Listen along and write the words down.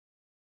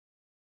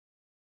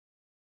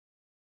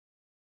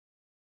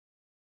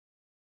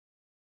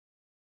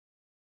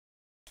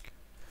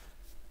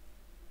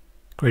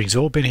Greetings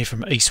all, Ben here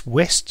from East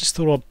West. Just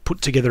thought I'd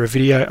put together a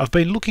video. I've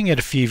been looking at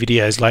a few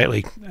videos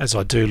lately, as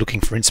I do, looking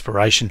for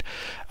inspiration,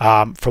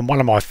 from one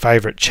of my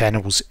favourite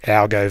channels,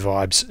 Algo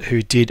Vibes,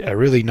 who did a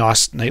really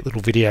nice, neat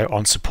little video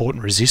on support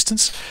and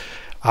resistance.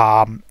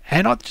 And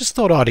I just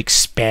thought I'd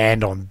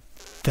expand on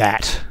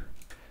that.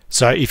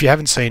 So if you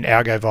haven't seen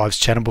Algo Vibes'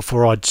 channel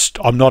before,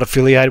 I'm not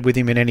affiliated with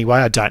him in any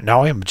way. I don't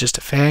know him, I'm just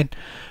a fan.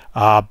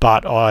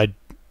 But I'd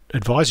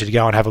advise you to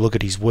go and have a look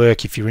at his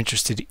work if you're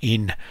interested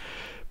in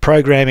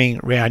programming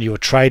around your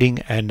trading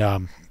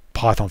and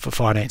Python for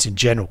finance in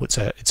general. It's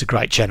a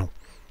great channel.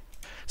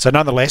 So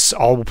nonetheless,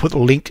 I will put the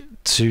link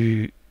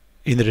in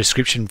the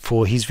description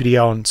for his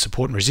video on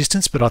support and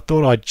resistance, but I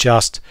thought I'd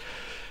just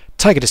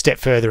take it a step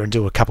further and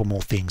do a couple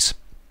more things.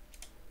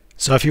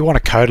 So if you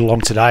want to code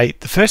along today,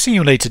 the first thing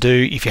you'll need to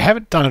do, if you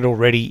haven't done it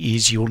already,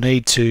 is you'll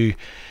need to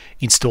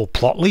install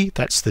Plotly.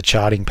 That's the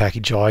charting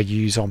package I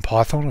use on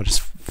Python.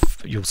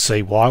 You'll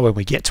see why when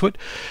we get to it.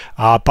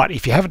 But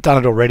if you haven't done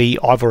it already,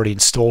 I've already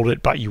installed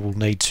it, but you will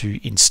need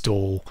to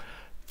install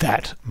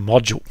that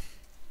module.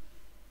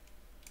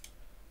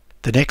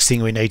 The next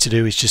thing we need to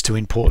do is just to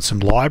import some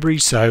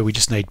libraries. So we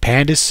just need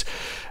Pandas,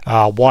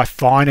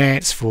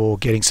 yfinance for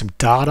getting some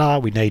data.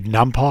 We need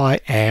NumPy,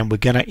 and we're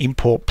going to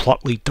import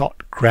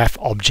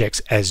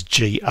plotly.graphObjects as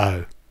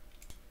GO.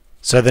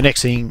 So the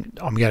next thing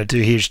I'm going to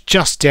do here is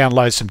just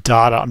download some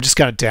data. I'm just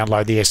going to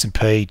download the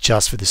S&P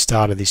just for the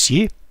start of this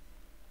year.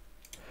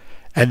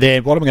 And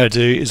then what I'm going to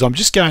do is I'm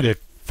just going to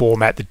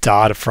format the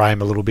data frame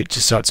a little bit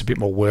just so it's a bit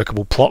more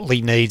workable.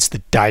 Plotly needs the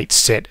date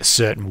set a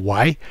certain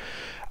way.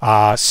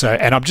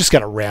 And I'm just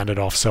going to round it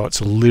off so it's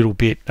a little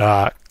bit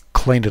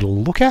cleaner to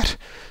look at.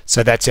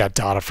 So that's our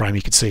data frame.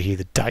 You can see here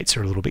the dates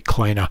are a little bit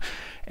cleaner.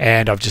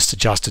 And I've just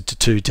adjusted to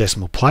 2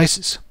 decimal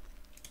places.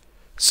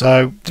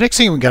 So the next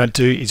thing we're going to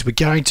do is we're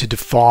going to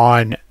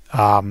define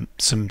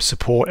some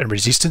support and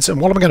resistance, and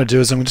what I'm going to do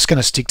is I'm just going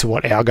to stick to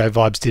what Algo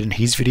Vibes did in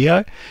his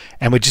video,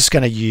 and we're just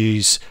going to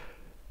use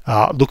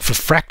look for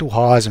fractal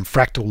highs and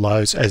fractal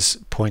lows as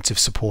points of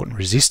support and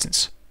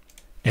resistance.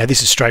 Now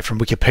this is straight from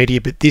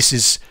Wikipedia, but this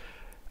is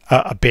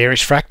a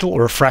bearish fractal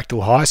or a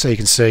fractal high, so you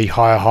can see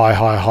higher high,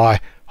 higher high,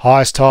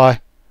 highest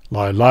high,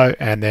 low low,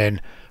 and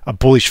then a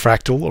bullish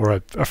fractal or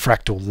a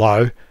fractal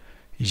low,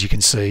 as you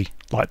can see,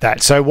 like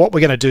that. So what we're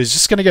going to do is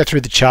just going to go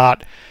through the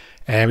chart,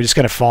 and we're just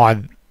going to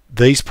find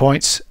these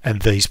points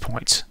and these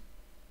points.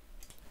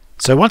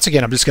 So once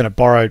again, I'm just going to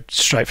borrow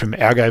straight from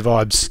Algo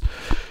Vibes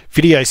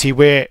videos here,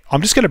 where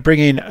I'm just going to bring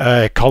in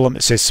a column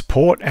that says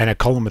support and a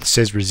column that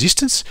says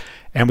resistance,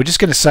 and we're just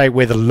going to say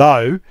where the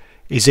low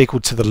is equal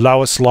to the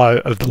lowest low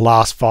of the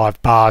last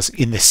 5 bars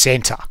in the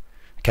center.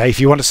 Okay, if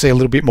you want to see a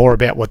little bit more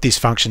about what this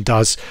function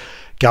does,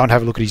 go and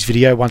have a look at his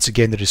video. Once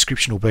again, the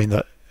description will be in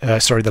the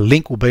the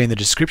link will be in the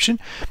description.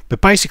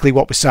 But basically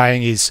what we're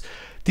saying is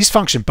this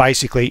function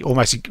basically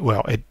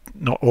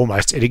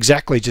it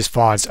exactly just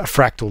finds a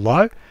fractal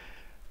low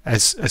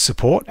as a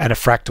support and a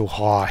fractal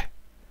high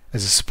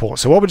as a support.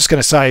 So what we're just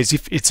going to say is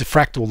if it's a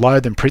fractal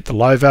low, then print the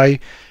low value.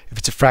 If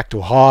it's a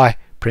fractal high,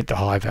 print the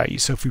high value.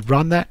 So if we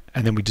run that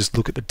and then we just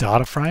look at the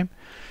data frame,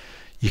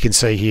 you can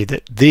see here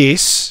that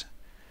this,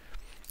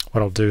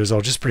 what I'll do is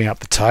I'll just bring up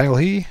the tail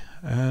here.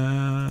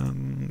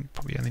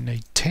 Probably only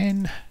need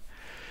 10.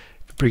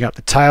 Bring up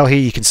the tail here,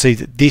 you can see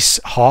that this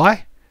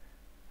high,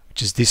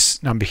 which is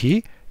this number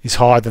here, is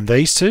higher than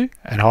these two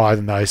and higher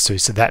than those two.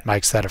 So that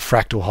makes that a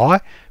fractal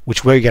high,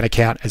 which we're going to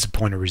count as a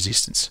point of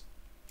resistance.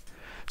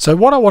 So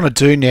what I want to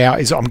do now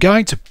is I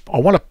want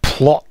to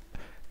plot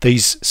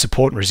these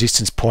support and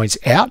resistance points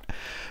out.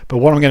 But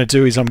what I'm going to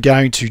do is I'm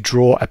going to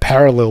draw a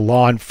parallel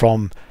line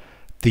from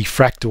the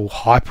fractal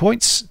high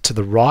points to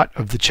the right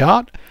of the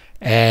chart,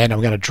 and I'm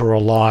going to draw a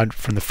line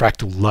from the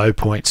fractal low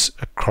points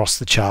across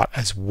the chart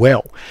as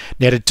well.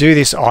 Now to do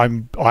this, I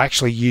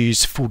actually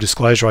use, full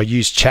disclosure, I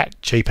use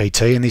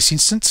ChatGPT in this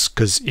instance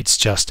because it's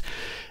just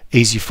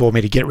easy for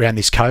me to get around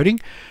this coding.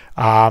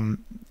 I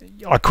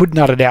could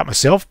nut it out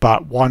myself,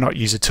 but why not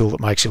use a tool that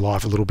makes your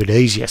life a little bit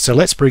easier? So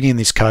let's bring in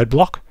this code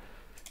block.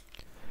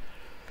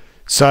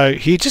 So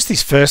here, just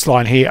this first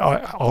line here,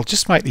 I'll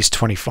just make this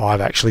 25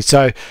 actually.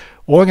 So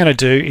all I'm going to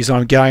do is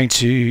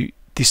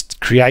this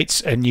creates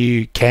a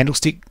new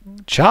candlestick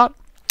chart,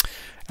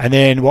 and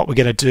then what we're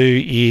going to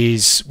do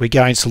is we're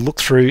going to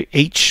look through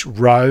each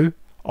row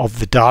of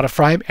the data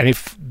frame, and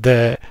if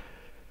the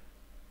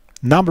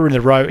number in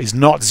the row is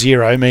not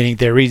 0, meaning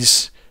there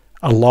is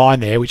a line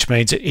there, which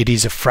means it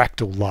is a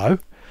fractal low,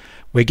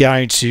 we're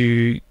going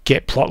to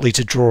get Plotly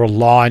to draw a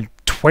line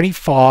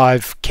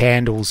 25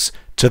 candles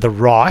to the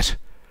right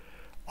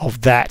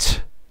of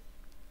that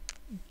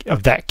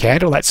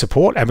candle, that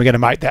support, and we're going to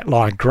make that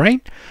line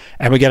green,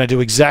 and we're going to do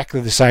exactly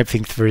the same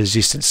thing for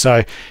resistance. So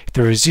if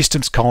the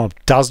resistance column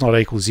does not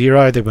equal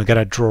 0, then we're going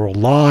to draw a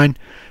line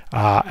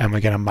and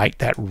we're going to make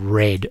that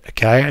red.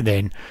 Okay, and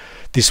then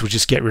this will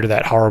just get rid of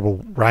that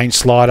horrible range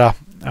slider.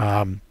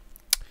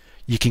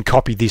 You can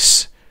copy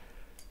this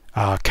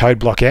code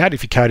block out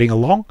if you're coding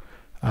along,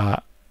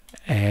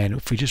 and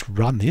if we just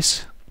run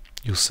this,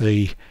 you'll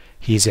see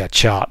here's our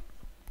chart.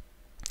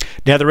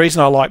 Now the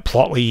reason I like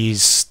Plotly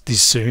is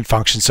this zoom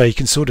function, so you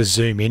can sort of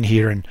zoom in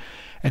here and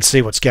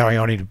see what's going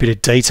on in a bit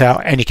of detail,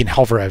 and you can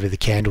hover over the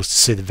candles to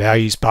see the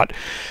values. But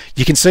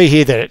you can see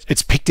here that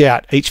it's picked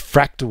out each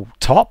fractal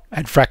top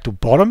and fractal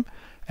bottom,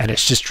 and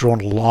it's just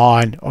drawn a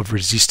line of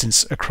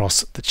resistance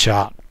across the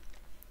chart.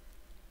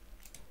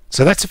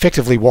 So that's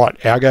effectively what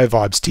Algo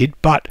Vibes did,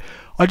 but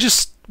I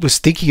just was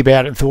thinking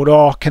about it and thought,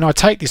 oh, can I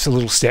take this a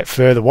little step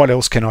further? What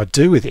else can I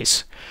do with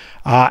this?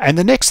 And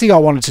the next thing I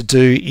wanted to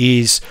do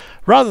is,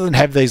 rather than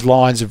have these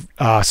lines of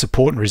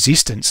support and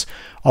resistance,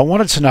 I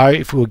wanted to know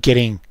if we were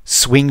getting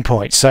swing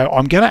points. So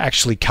I'm going to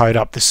actually code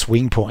up the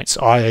swing points,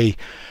 i.e.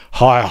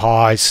 higher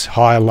highs,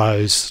 higher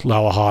lows,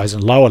 lower highs,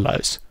 and lower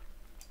lows.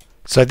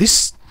 So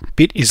this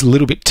bit is a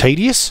little bit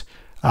tedious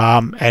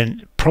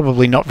and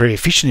probably not very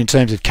efficient in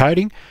terms of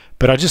coding,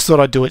 but I just thought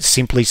I'd do it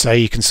simply so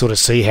you can sort of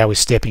see how we're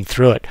stepping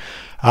through it.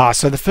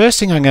 So the first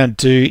thing I'm going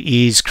to do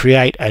is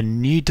create a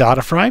new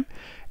data frame,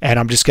 and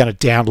I'm just going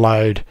to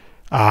download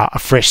a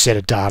fresh set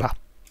of data.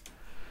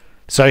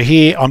 So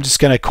here I'm just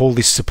going to call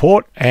this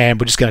support, and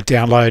we're just going to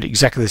download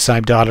exactly the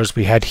same data as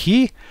we had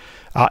here.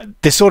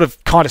 They're sort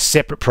of kind of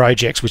separate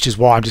projects, which is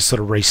why I'm just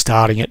sort of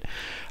restarting it.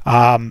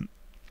 I'm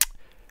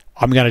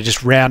going to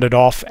just round it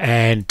off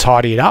and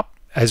tidy it up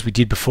as we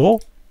did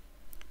before.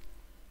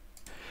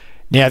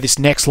 Now this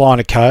next line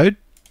of code,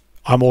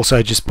 I'm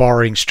also just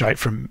borrowing straight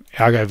from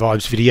Algo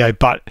Vibes video,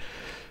 but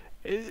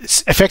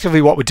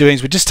effectively what we're doing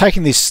is we're just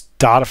taking this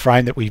data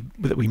frame that we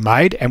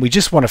made, and we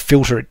just want to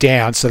filter it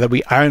down so that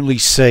we only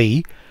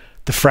see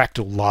the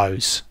fractal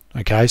lows.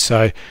 Okay,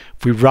 so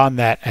if we run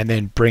that and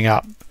then bring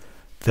up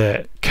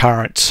the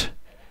current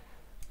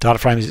data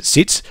frame as it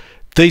sits,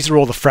 these are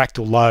all the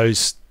fractal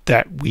lows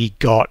that we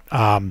got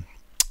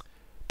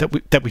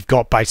that we've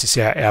got basis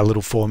our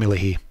little formula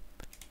here.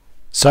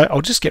 So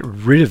I'll just get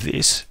rid of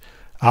this.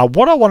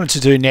 What I wanted to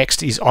do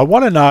next is I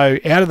want to know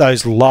out of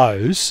those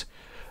lows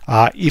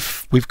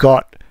if we've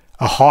got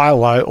a higher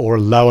low or a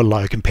lower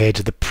low compared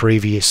to the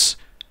previous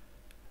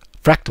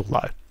fractal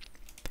low.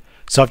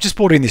 So I've just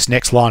brought in this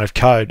next line of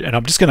code, and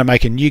I'm just going to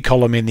make a new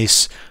column in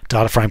this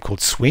data frame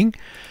called swing.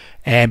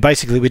 And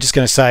basically we're just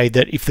going to say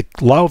that if the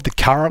low of the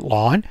current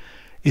line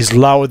is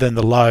lower than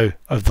the low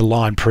of the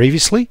line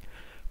previously,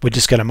 we're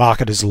just going to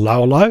mark it as a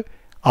lower low.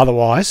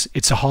 Otherwise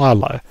it's a higher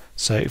low.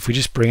 So if we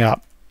just bring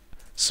up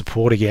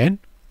support again,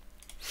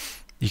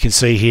 you can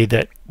see here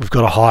that we've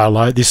got a higher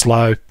low. This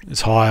low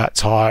is higher,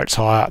 it's higher, it's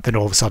higher, then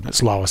all of a sudden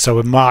it's lower. So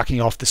we're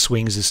marking off the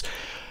swings as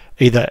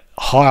either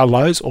higher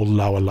lows or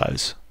lower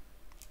lows.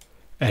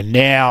 And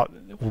now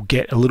we'll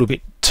get a little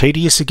bit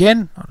tedious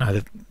again. I know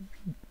that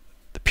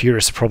the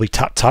purists are probably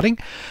tut-tutting,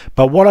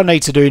 but what I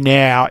need to do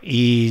now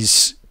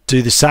is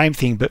do the same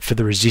thing but for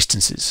the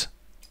resistances.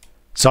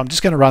 So I'm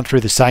just going to run through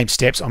the same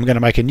steps. I'm going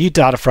to make a new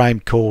data frame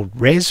called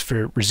res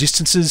for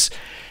resistances,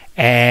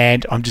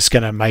 and I'm just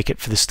going to make it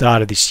for the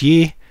start of this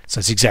year. So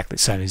it's exactly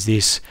the same as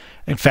this.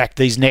 In fact,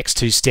 these next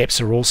two steps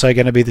are also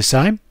going to be the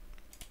same.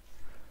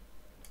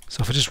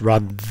 So if I just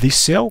run this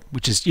cell,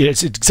 which is,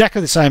 it's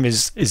exactly the same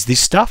as this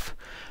stuff,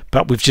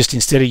 but we've just,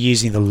 instead of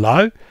using the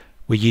low,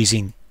 we're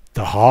using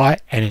the high,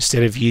 and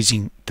instead of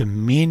using the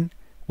min,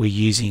 we're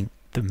using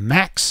the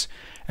max.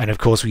 And of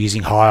course we're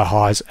using higher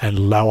highs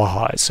and lower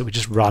highs. So we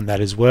just run that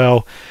as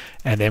well,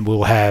 and then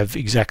we'll have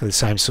exactly the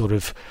same sort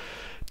of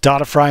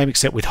data frame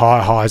except with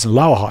higher highs and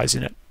lower highs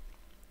in it.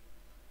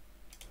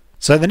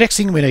 So the next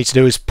thing we need to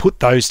do is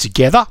put those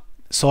together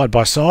side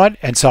by side,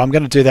 and so I'm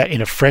going to do that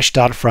in a fresh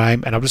data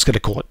frame, and I'm just going to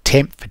call it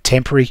temp for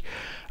temporary.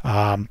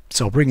 So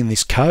I'll bring in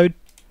this code,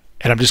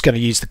 and I'm just going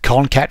to use the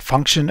concat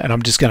function, and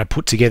I'm just going to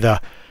put together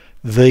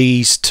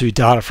these two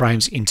data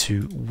frames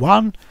into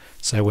one.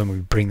 So when we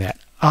bring that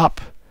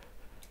up,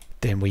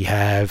 then we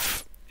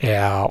have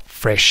our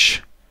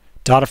fresh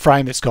data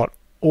frame that's got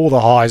all the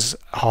highs,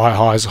 higher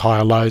highs,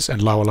 higher lows,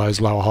 and lower lows,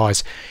 lower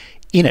highs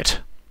in it.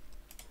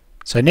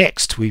 So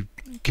next we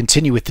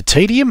continue with the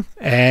tedium,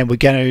 and we're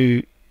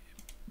going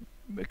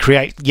to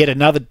create yet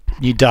another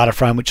new data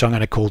frame, which I'm going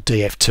to call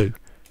DF2.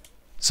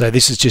 So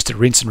this is just a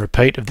rinse and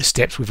repeat of the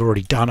steps we've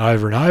already done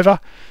over and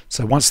over.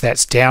 So once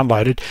that's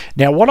downloaded,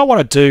 now what I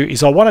want to do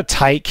is I want to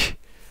take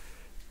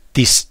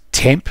this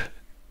temp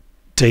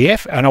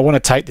DF, and I want to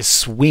take the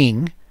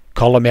swing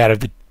column out of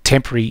the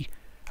temporary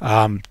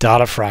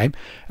data frame,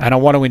 and I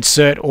want to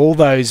insert all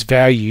those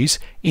values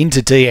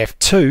into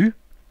DF2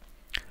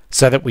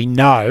 so that we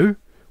know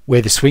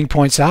where the swing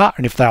points are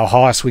and if they are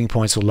higher swing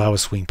points or lower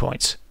swing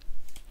points.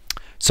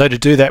 So to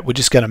do that, we're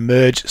just going to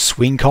merge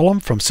swing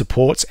column from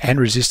supports and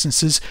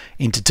resistances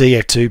into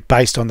DF2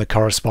 based on the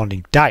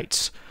corresponding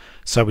dates.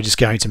 So we're just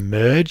going to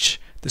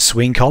merge the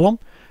swing column,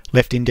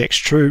 left index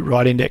true,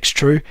 right index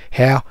true.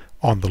 How?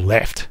 On the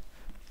left.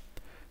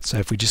 So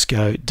if we just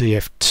go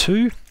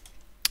DF2,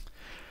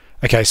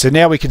 okay, so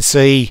now we can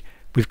see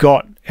we've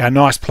got our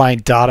nice plain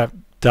data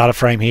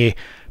frame here,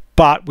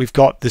 but we've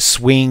got the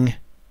swing,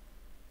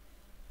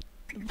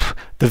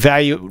 the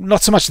value,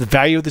 not so much the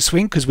value of the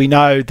swing, because we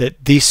know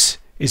that this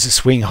is a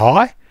swing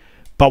high,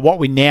 but what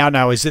we now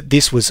know is that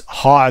this was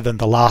higher than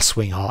the last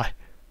swing high.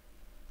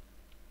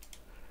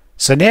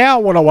 So now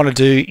what I want to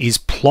do is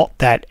plot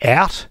that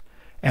out.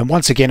 And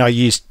once again, I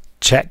used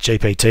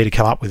ChatGPT to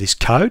come up with this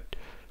code.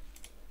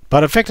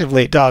 But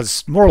effectively, it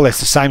does more or less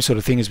the same sort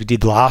of thing as we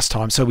did last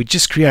time. So we're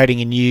just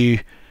creating a new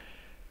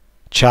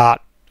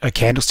chart, a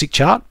candlestick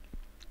chart.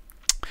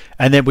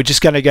 And then we're just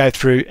going to go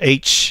through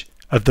each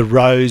of the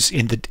rows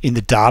in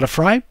the data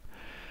frame.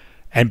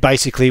 And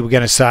basically, we're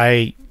going to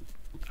say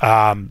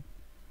that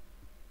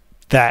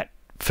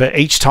for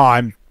each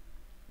time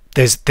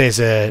there's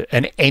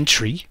an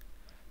entry,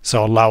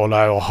 so a lower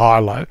low or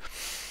higher low,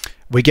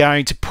 we're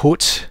going to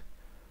put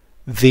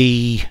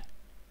the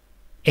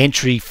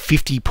entry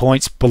 50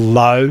 points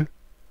below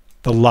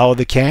the low of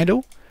the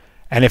candle,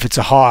 and if it's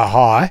a higher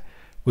high,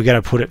 we're going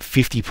to put it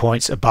 50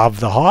 points above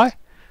the high.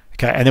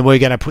 Okay, and then we're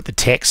going to put the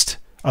text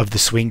of the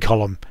swing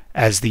column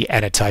as the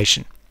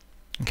annotation.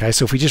 Okay,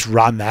 so if we just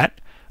run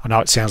that, I know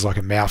it sounds like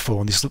a mouthful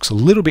and this looks a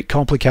little bit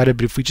complicated,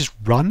 but if we just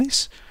run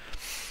this,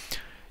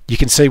 you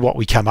can see what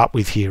we come up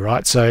with here,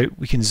 right? So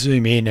we can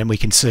zoom in and we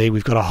can see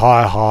we've got a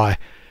higher high,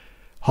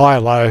 higher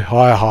low,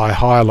 higher high,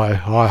 higher low,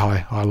 higher high,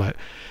 higher low,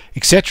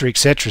 etc.,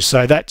 etc.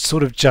 So that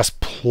sort of just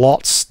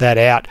plots that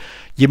out.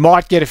 You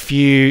might get a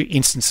few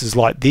instances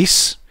like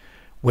this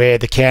where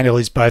the candle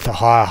is both a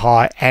higher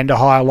high and a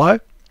higher low.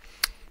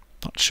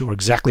 Not sure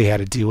exactly how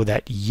to deal with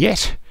that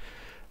yet,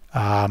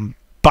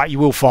 but you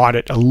will find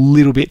it a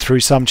little bit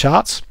through some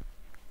charts.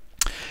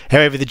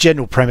 However, the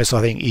general premise,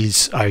 I think,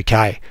 is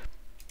okay.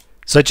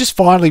 So just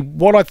finally,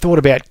 what I thought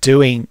about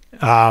doing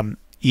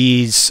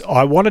is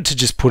I wanted to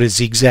just put a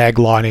zigzag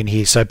line in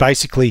here. So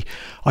basically,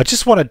 I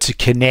just wanted to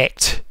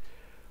connect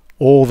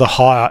all the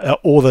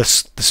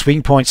the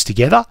swing points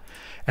together.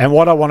 And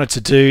what I wanted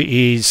to do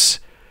is,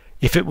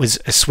 if it was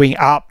a swing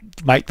up,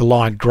 make the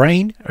line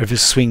green, or if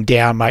it's a swing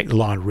down, make the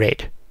line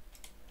red.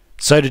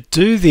 So to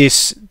do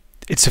this,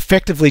 it's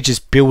effectively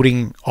just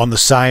building on the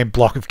same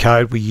block of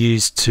code we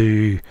used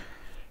to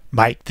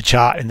make the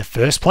chart in the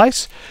first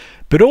place.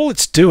 But all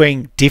it's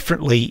doing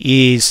differently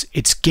is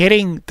it's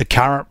getting the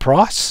current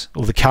price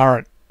or the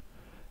current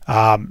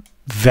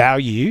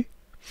value,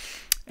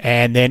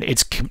 and then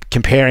it's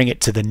comparing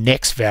it to the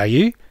next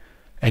value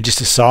and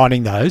just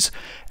assigning those.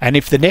 And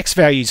if the next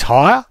value is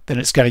higher, then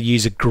it's going to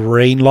use a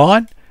green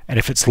line. And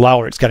if it's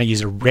lower, it's going to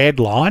use a red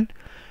line.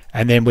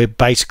 And then we're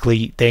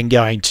basically then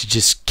going to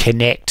just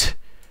connect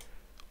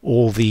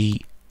all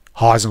the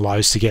highs and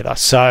lows together.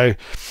 So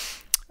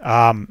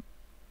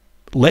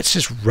let's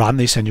just run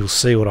this and you'll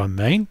see what I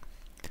mean.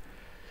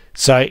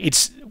 So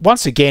it's,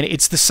 once again,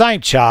 it's the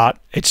same chart.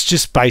 It's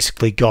just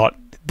basically got,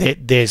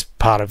 there's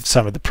part of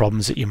some of the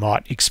problems that you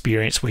might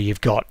experience where you've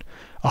got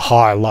a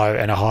high low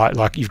and a high,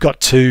 like you've got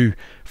two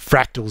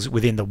fractals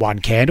within the one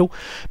candle.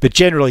 But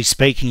generally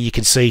speaking, you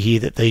can see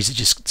here that these are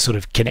just sort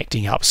of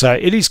connecting up. So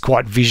it is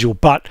quite visual,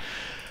 but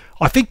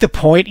I think the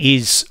point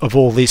is of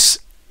all this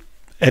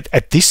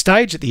at this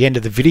stage, at the end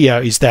of the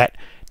video, is that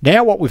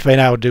now what we've been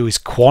able to do is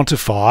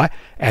quantify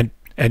and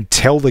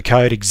tell the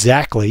code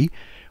exactly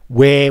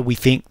where we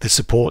think the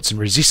supports and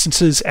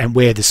resistances and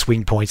where the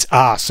swing points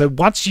are. So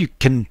once you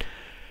can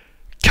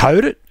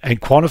code it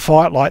and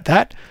quantify it like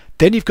that,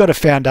 then you've got a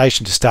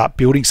foundation to start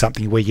building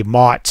something where you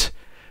might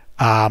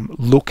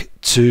look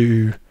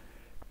to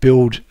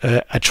build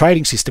a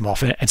trading system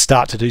off it and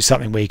start to do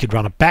something where you could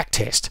run a back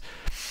test.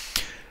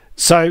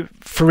 So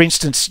for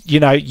instance, you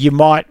know, you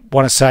might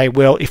want to say,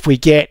 well, if we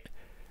get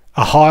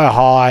a higher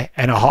high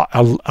and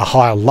a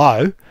higher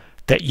low,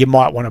 that you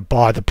might want to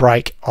buy the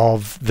break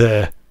of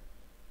the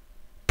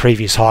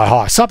previous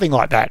high, something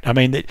like that. I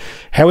mean,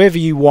 however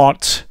you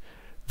want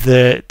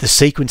the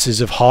sequences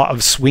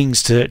of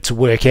swings to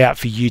work out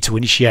for you to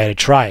initiate a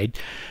trade.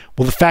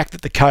 Well, the fact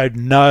that the code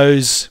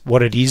knows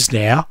what it is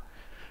now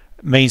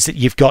means that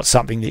you've got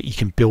something that you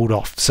can build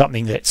off,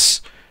 something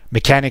that's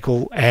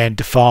mechanical and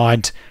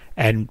defined,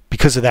 and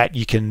because of that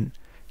you can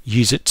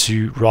use it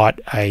to write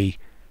a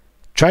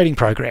trading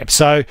program.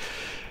 So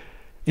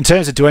in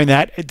terms of doing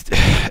that,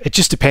 it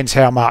just depends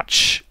how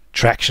much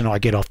traction I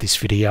get off this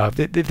video.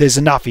 If there's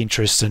enough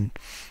interest and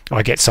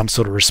I get some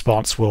sort of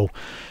response, well,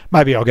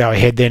 maybe I'll go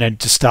ahead then and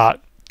just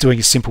start doing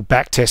a simple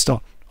back test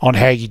on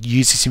how you'd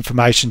use this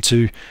information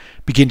to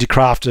begin to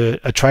craft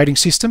a trading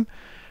system.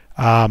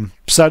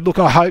 So look,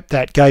 I hope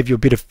that gave you a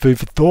bit of food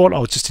for thought. I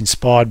was just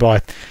inspired by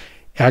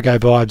Algo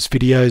Vibes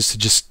videos to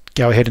just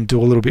go ahead and do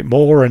a little bit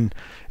more, and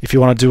if you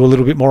want to do a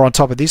little bit more on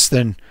top of this,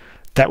 then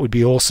that would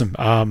be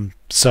awesome.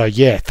 So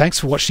yeah, thanks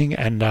for watching,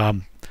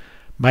 and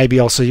maybe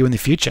I'll see you in the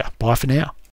future. Bye for now.